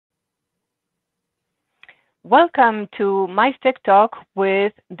Welcome to Mice Tech Talk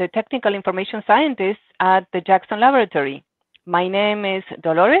with the technical information scientists at the Jackson Laboratory. My name is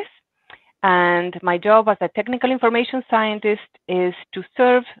Dolores, and my job as a technical information scientist is to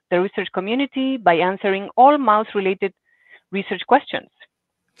serve the research community by answering all mouse-related research questions.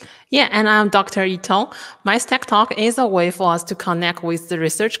 Yeah, and I'm Dr. Itong. My Tech Talk is a way for us to connect with the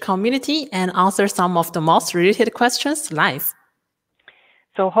research community and answer some of the most related questions live.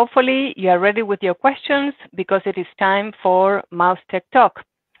 So hopefully you are ready with your questions because it is time for Mouse Tech Talk.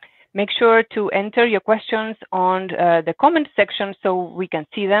 Make sure to enter your questions on the comment section so we can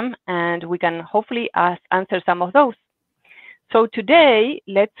see them and we can hopefully answer some of those. So today,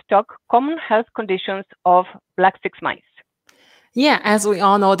 let's talk common health conditions of black 6 mice. Yeah, as we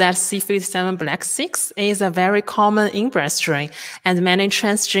all know that C57 Black 6 is a very common inbred strain, and many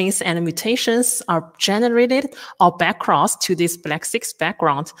transgenes and mutations are generated or backcrossed to this Black 6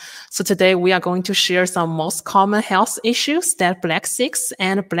 background. So today we are going to share some most common health issues that Black 6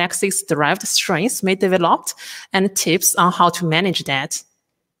 and Black 6 derived strains may develop and tips on how to manage that.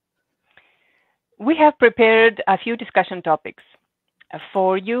 We have prepared a few discussion topics.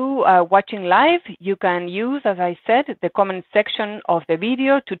 For you watching live, you can use, as I said, the comment section of the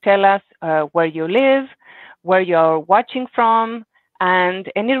video to tell us where you live, where you're watching from,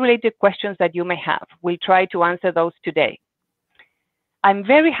 and any related questions that you may have. We'll try to answer those today. I'm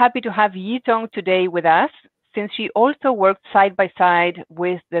very happy to have Yitong today with us, since she also worked side by side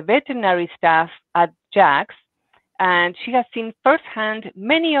with the veterinary staff at JAX, and she has seen firsthand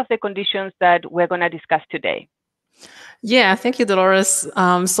many of the conditions that we're going to discuss today. Yeah, thank you, Dolores.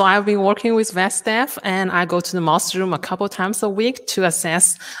 So I've been working with vet staff, and I go to the mouse room a couple times a week to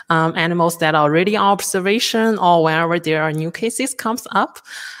assess animals that are already on observation or whenever there are new cases comes up.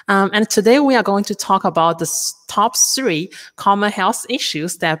 And today we are going to talk about the top 3 common health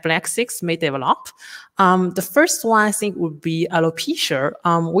issues that Black 6 may develop. The first one I think would be alopecia,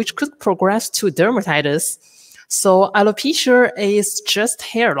 which could progress to dermatitis. So alopecia is just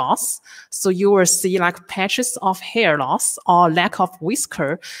hair loss. So you will see like patches of hair loss or lack of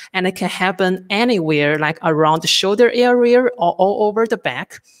whisker, and it can happen anywhere, like around the shoulder area or all over the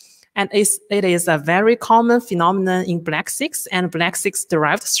back. And it is a very common phenomenon in Black 6 and Black 6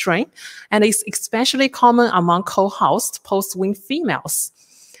 derived strain, and it's especially common among co-housed post-wing females.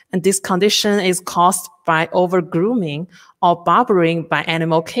 And this condition is caused by over-grooming or barbering by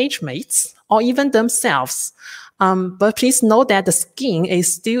animal cage mates or even themselves. But please note that the skin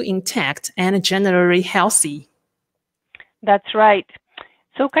is still intact and generally healthy. That's right.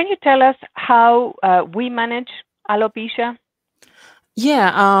 So can you tell us how we manage alopecia?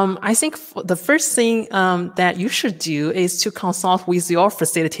 Yeah, I think the first thing that you should do is to consult with your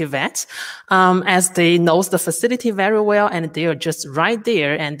facility vet, as they know the facility very well and they are just right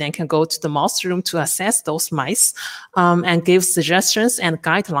there and then can go to the mouse room to assess those mice and give suggestions and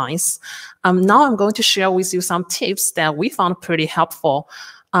guidelines. Now I'm going to share with you some tips that we found pretty helpful.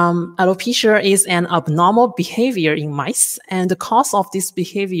 Alopecia is an abnormal behavior in mice, and the cause of this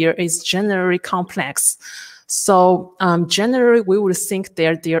behavior is generally complex. So generally, we would think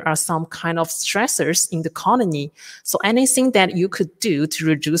that there are some kind of stressors in the colony. So anything that you could do to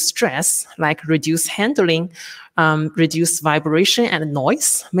reduce stress, like reduce handling, reduce vibration and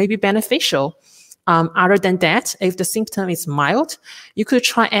noise, may be beneficial. Other than that, if the symptom is mild, you could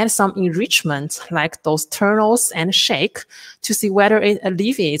try add some enrichment, like those turtles and shake, to see whether it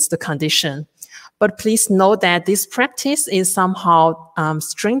alleviates the condition. But please note that this practice is somehow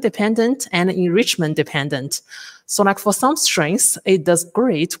strain dependent and enrichment dependent. So like for some strains, it does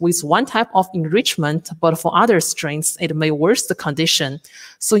great with one type of enrichment, but for other strains, it may worsen the condition.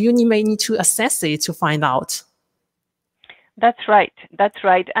 So you may need to assess it to find out. That's right. That's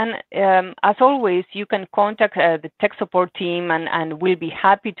right. And as always, you can contact the tech support team and we'll be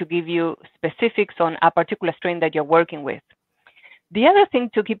happy to give you specifics on a particular strain that you're working with. The other thing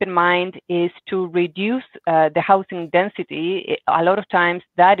to keep in mind is to reduce the housing density. A lot of times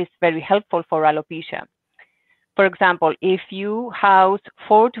that is very helpful for alopecia. For example, if you house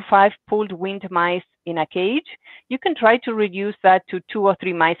 4 to 5 pooled winged mice in a cage, you can try to reduce that to 2 or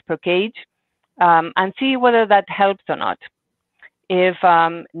 3 mice per cage and see whether that helps or not. If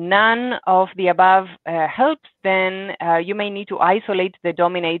none of the above helps, then you may need to isolate the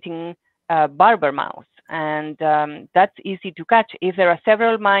dominating barber mouse. And that's easy to catch. If there are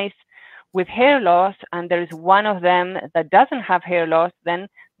several mice with hair loss and there is one of them that doesn't have hair loss, then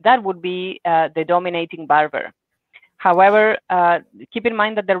that would be the dominating barber. However, keep in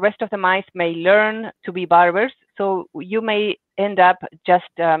mind that the rest of the mice may learn to be barbers, so you may end up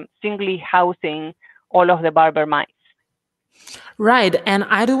just singly housing all of the barber mice. Right, and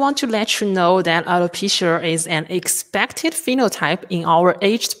I do want to let you know that alopecia is an expected phenotype in our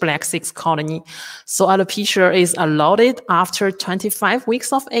aged black 6 colony. So alopecia is allotted after 25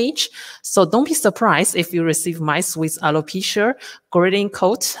 weeks of age. So don't be surprised if you receive mice with alopecia grading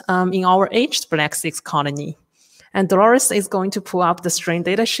coat in our aged black 6 colony. And Dolores is going to pull up the strain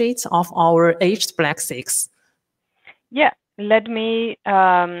data sheet of our aged black 6. Yeah, let me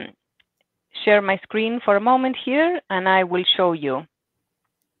share my screen for a moment here, and I will show you.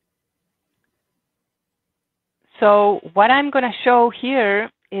 So what I'm going to show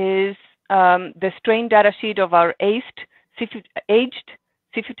here is the strain data sheet of our aged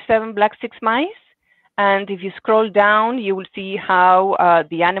C57 black 6 mice. And if you scroll down, you will see how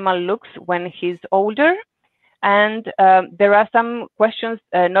the animal looks when he's older. And there are some questions,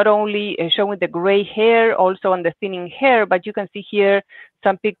 not only showing the gray hair, also on the thinning hair, but you can see here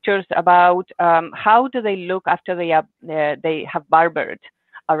some pictures about how do they look after they have barbered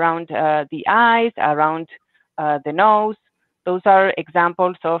around the eyes, around the nose. Those are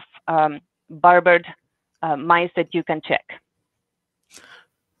examples of barbered mice that you can check.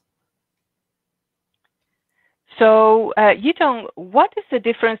 So, Yitong, what is the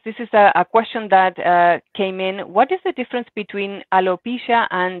difference? This is a question that came in. What is the difference between alopecia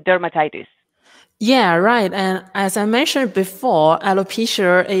and dermatitis? Yeah, right. And as I mentioned before,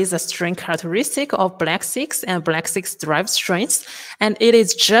 alopecia is a strain characteristic of black 6 and black 6 derived strains, and it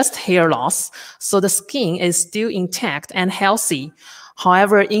is just hair loss. So the skin is still intact and healthy.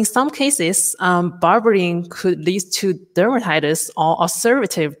 However, in some cases, barbering could lead to dermatitis or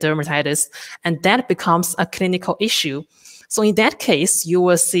ulcerative dermatitis, and that becomes a clinical issue. So in that case, you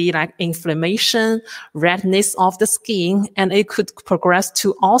will see like inflammation, redness of the skin, and it could progress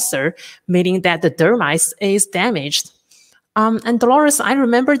to ulcer, meaning that the dermis is damaged. And Dolores, I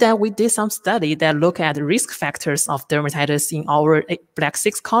remember that we did some study that look at risk factors of dermatitis in our black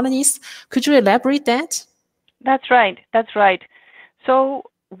 6 colonies. Could you elaborate that? That's right. That's right. So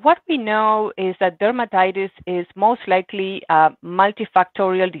what we know is that dermatitis is most likely a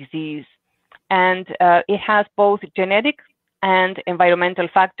multifactorial disease, and it has both genetic and environmental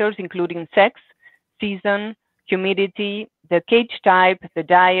factors, including sex, season, humidity, the cage type, the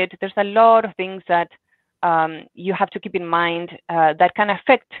diet. There's a lot of things that you have to keep in mind that can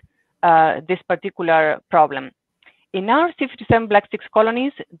affect this particular problem. In our C57 black 6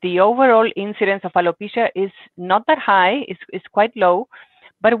 colonies, the overall incidence of alopecia is not that high, it's quite low,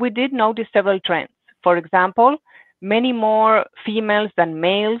 but we did notice several trends. For example, many more females than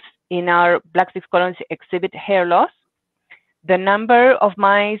males in our black 6 colonies exhibit hair loss. The number of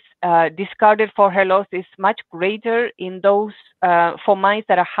mice discarded for hair loss is much greater in those for mice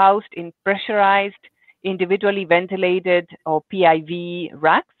that are housed in pressurized, individually ventilated or PIV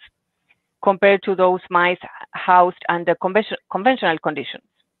racks, compared to those mice housed under conventional conditions.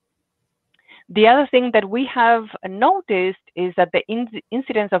 The other thing that we have noticed is that the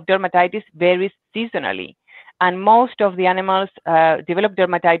incidence of dermatitis varies seasonally, and most of the animals develop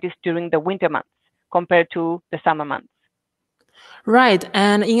dermatitis during the winter months compared to the summer months. Right.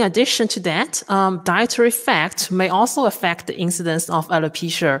 And in addition to that, dietary fat may also affect the incidence of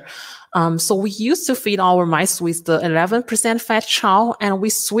alopecia. So we used to feed our mice with the 11% fat chow, and we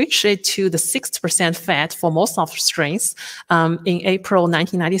switched it to the 6% fat for most of the strains in April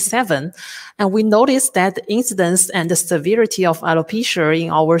 1997. And we noticed that the incidence and the severity of alopecia in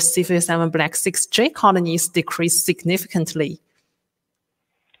our C57 black 6J colonies decreased significantly.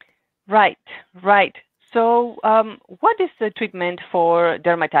 Right, right. So what is the treatment for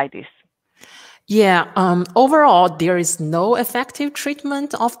dermatitis? Yeah, overall, there is no effective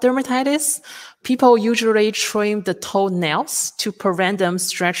treatment of dermatitis. People usually trim the toenails to prevent them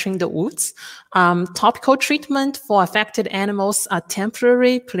stretching the wounds. Topical treatment for affected animals are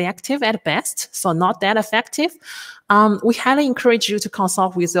temporary, palliative at best, so not that effective. We highly encourage you to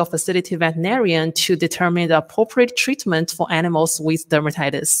consult with your facility veterinarian to determine the appropriate treatment for animals with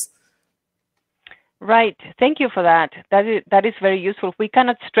dermatitis. Right. Thank you for that. That is very useful. We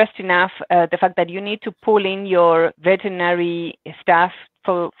cannot stress enough the fact that you need to pull in your veterinary staff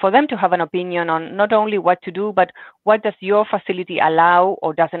for them to have an opinion on not only what to do, but what does your facility allow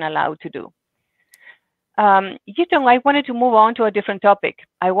or doesn't allow to do. Yitong, I wanted to move on to a different topic.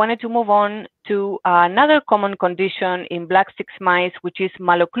 I wanted to move on to another common condition in black 6 mice, which is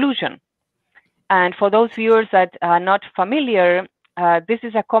malocclusion. And for those viewers that are not familiar, this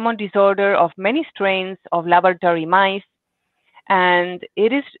is a common disorder of many strains of laboratory mice, and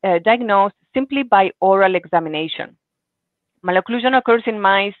it is diagnosed simply by oral examination. Malocclusion occurs in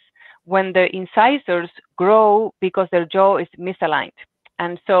mice when the incisors grow because their jaw is misaligned.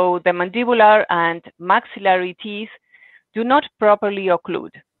 And so the mandibular and maxillary teeth do not properly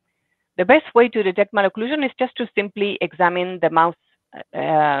occlude. The best way to detect malocclusion is just to simply examine the mouse,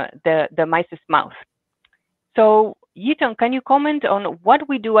 the mice's mouth. So, Yiton, can you comment on what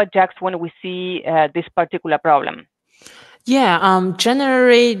we do at JAX when we see this particular problem? Yeah,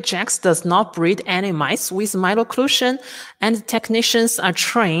 generally, JAX does not breed any mice with malocclusion, and technicians are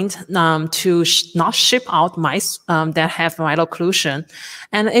trained to not ship out mice that have malocclusion.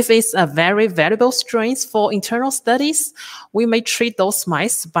 And if it's a very valuable strain for internal studies, we may treat those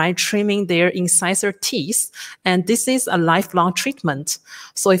mice by trimming their incisor teeth, and this is a lifelong treatment.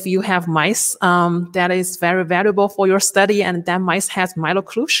 So if you have mice that is very valuable for your study and that mice has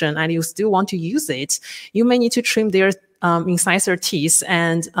malocclusion and you still want to use it, you may need to trim their incisor teeth,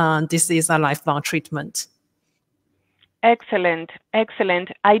 and this is a lifelong treatment. Excellent, excellent.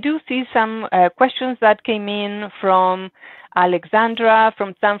 I do see some questions that came in from Alexandra,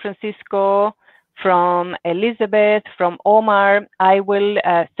 from San Francisco, from Elizabeth, from Omar. I will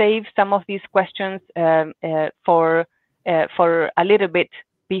save some of these questions for a little bit.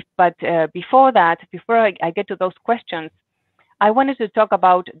 But before that, before I get to those questions, I wanted to talk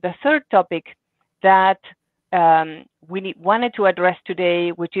about the third topic that we wanted to address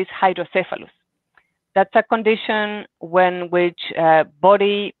today, which is hydrocephalus. That's a condition when which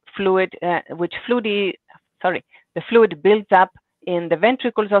body fluid, the fluid builds up in the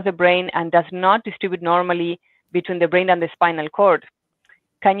ventricles of the brain and does not distribute normally between the brain and the spinal cord.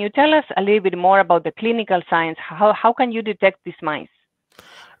 Can you tell us a little bit more about the clinical signs? How can you detect these mice?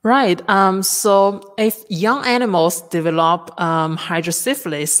 Right. So if young animals develop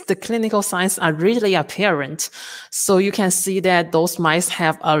hydrocephalus, the clinical signs are really apparent. So you can see that those mice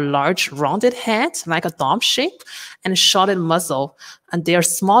have a large rounded head, like a dome shape, and shorted muzzle. And they are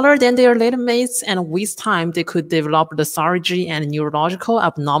smaller than their little mates, and with time, they could develop lethargy and neurological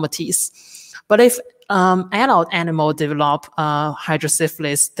abnormalities. But if adult animals develop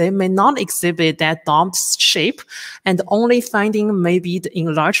hydrocephalus, they may not exhibit that domed shape, and the only finding may be the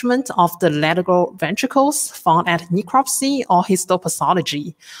enlargement of the lateral ventricles found at necropsy or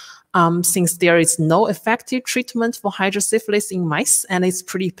histopathology. Since there is no effective treatment for hydrocephalus in mice and it's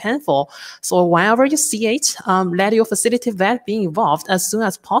pretty painful, so whenever you see it, let your facility vet be involved as soon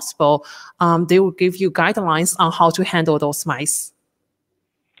as possible. They will give you guidelines on how to handle those mice.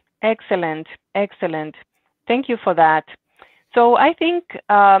 Excellent, excellent. Thank you for that. So I think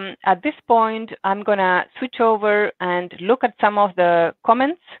at this point, I'm going to switch over and look at some of the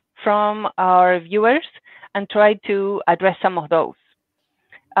comments from our viewers and try to address some of those.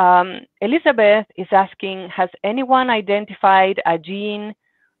 Elizabeth is asking, has anyone identified a gene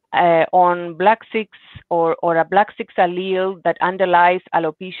on BLAC6 or a BLAC6 allele that underlies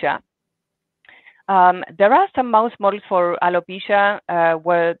alopecia? There are some mouse models for alopecia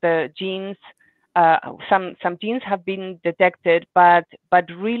where the genes, some genes have been detected, but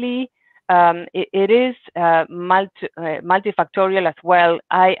really it is multifactorial as well.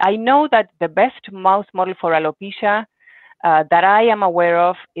 I know that the best mouse model for alopecia that I am aware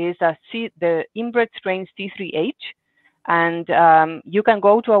of is the inbred strain C3H, and you can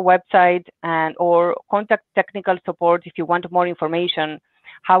go to our website or contact technical support if you want more information.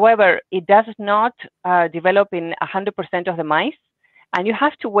 However, it does not develop in 100% of the mice, and you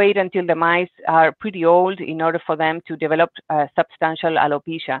have to wait until the mice are pretty old in order for them to develop substantial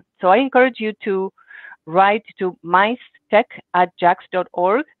alopecia. So I encourage you to write to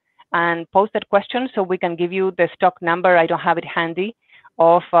micetech@jax.org and post that question so we can give you the stock number. I don't have it handy,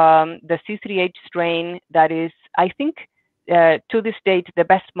 of the C3H strain that is, I think, to this date, the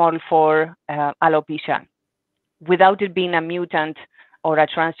best model for alopecia, without it being a mutant or a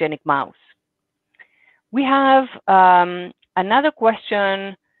transgenic mouse. We have another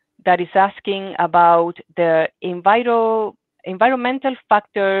question that is asking about the environmental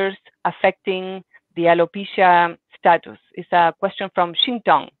factors affecting the alopecia status. It's a question from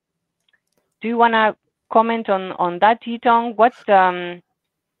Xintong. Do you want to comment on that, Yitong? What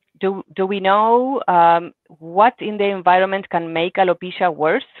do we know what in the environment can make alopecia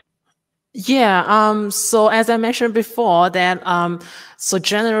worse? Yeah, so as I mentioned before, that so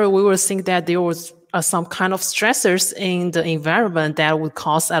generally we would think that there was some kind of stressors in the environment that would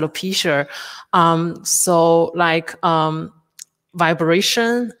cause alopecia. So like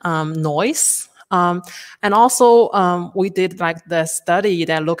vibration, noise, and also we did like the study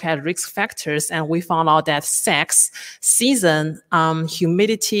that looked at risk factors, and we found out that sex, season,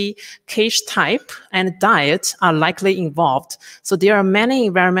 humidity, cage type, and diet are likely involved. So there are many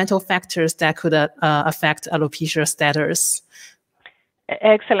environmental factors that could affect alopecia status.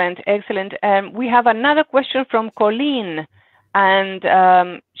 Excellent, excellent. We have another question from Colleen, and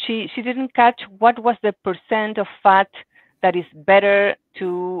she didn't catch what was the percent of fat that is better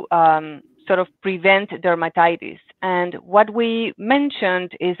to sort of prevent dermatitis. And what we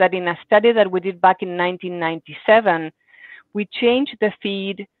mentioned is that in a study that we did back in 1997, we changed the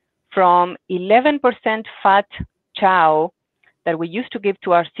feed from 11% fat chow that we used to give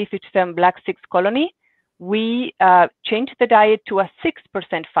to our C57 Black 6 colony. We changed the diet to a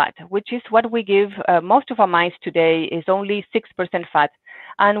 6% fat, which is what we give most of our mice today, is only 6% fat.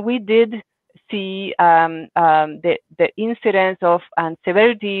 And we did see the incidence of and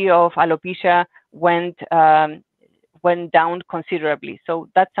severity of alopecia went down considerably. So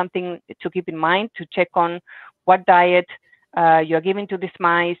that's something to keep in mind, to check on what diet you're giving to these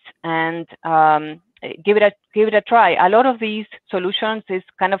mice, and give it a try. A lot of these solutions is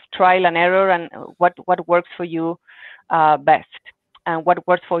kind of trial and error, and what works for you best, and what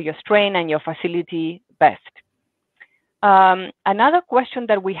works for your strain and your facility best. Another question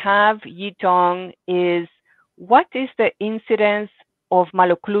that we have, Yitong, is what is the incidence of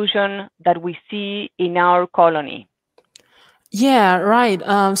malocclusion that we see in our colony? Yeah, right.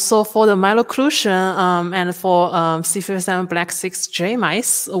 So for the malocclusion and for C57 Black 6J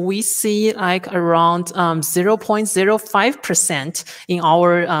mice, we see like around 0.05% in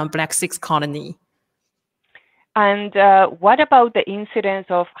our Black 6 colony. And what about the incidence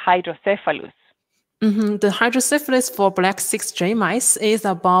of hydrocephalus? The hydrocephalus for Black 6J mice is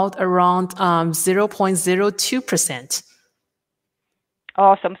about around 0.02%.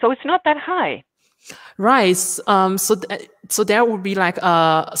 Awesome. So it's not that high. Right. So there would be like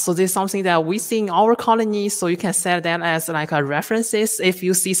so there's something that we see in our colony. So you can set that as like a references. If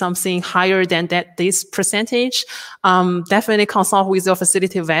you see something higher than this percentage, definitely consult with your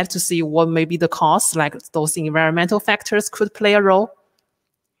facility vet to see what may be the cause. Like those environmental factors could play a role.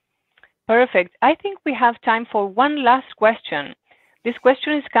 Perfect. I think we have time for one last question. This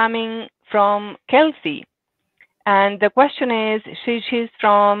question is coming from Kelsey, and the question is, she's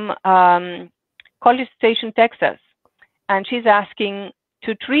from College Station, Texas, and she's asking,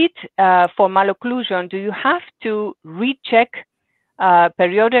 to treat for malocclusion, do you have to recheck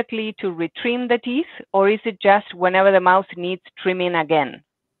periodically to retrim the teeth, or is it just whenever the mouse needs trimming again?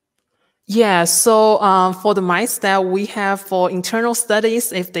 Yeah, so for the mice that we have for internal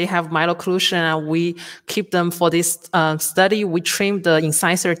studies, if they have malocclusion and we keep them for this study, we trim the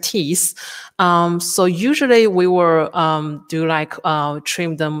incisor teeth. So usually we will do like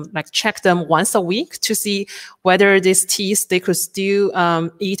trim them, like check them once a week to see whether these teeth, they could still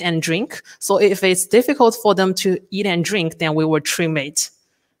eat and drink. So if it's difficult for them to eat and drink, then we will trim it.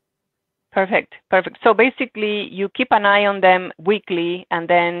 Perfect. Perfect. So basically, you keep an eye on them weekly, and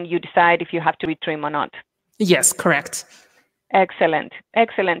then you decide if you have to retrim or not. Yes, correct. Excellent.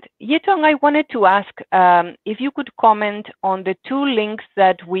 Excellent. Yitong, I wanted to ask if you could comment on the 2 links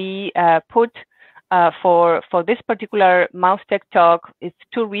that we put for this particular Mouse Tech talk. It's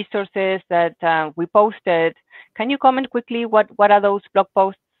 2 resources that we posted. Can you comment quickly what are those blog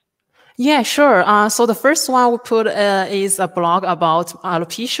posts? Yeah, sure. So the first one we put is a blog about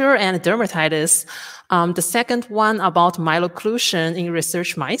alopecia and dermatitis. The second one about malocclusion in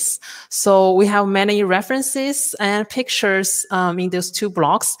research mice. So we have many references and pictures in those 2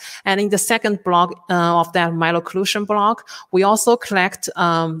 blogs. And in the second blog of that malocclusion blog, we also collect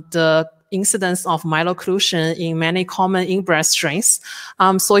the incidence of malocclusion in many common inbred strains.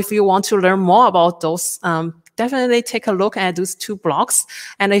 So if you want to learn more about those, definitely take a look at those 2 blogs.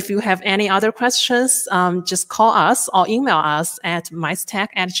 And if you have any other questions, just call us or email us at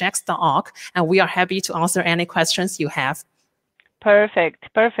micetech@jax.org, and we are happy to answer any questions you have.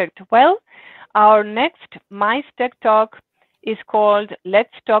 Perfect. Perfect. Well, our next Mice Tech Talk is called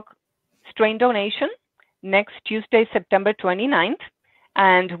Let's Talk Strain Donation, next Tuesday, September 29th.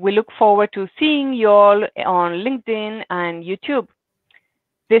 And we look forward to seeing you all on LinkedIn and YouTube.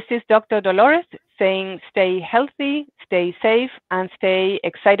 This is Dr. Dolores saying stay healthy, stay safe, and stay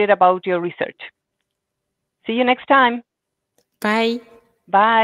excited about your research. See you next time. Bye. Bye.